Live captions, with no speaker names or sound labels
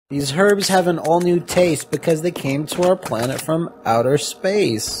These herbs have an all-new taste because they came to our planet from outer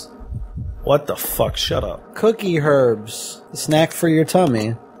space. What the fuck? Shut up. Cookie herbs. A snack for your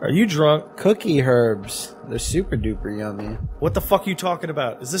tummy. Are you drunk? Cookie herbs. They're super duper yummy. What the fuck are you talking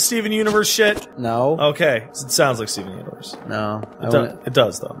about? Is this Steven Universe shit? No. Okay. It sounds like Steven Universe. No. It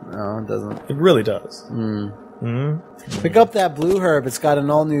does, though. No, it doesn't. It really does. Pick up that blue herb. It's got an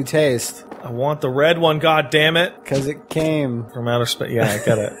all-new taste. I want the red one, god damn it. Because it came from outer space. Yeah, I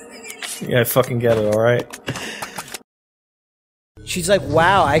get it. Yeah, I fucking get it, alright? She's like,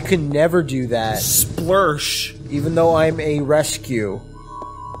 wow, I could never do that. Splursh. Even though I'm a rescue.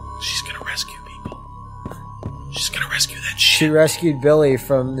 She's gonna rescue people. She's gonna rescue that shit. She rescued Billy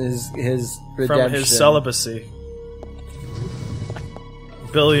from his redemption. From his celibacy.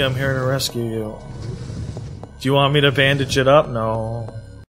 Billy, I'm here to rescue you. Do you want me to bandage it up? No.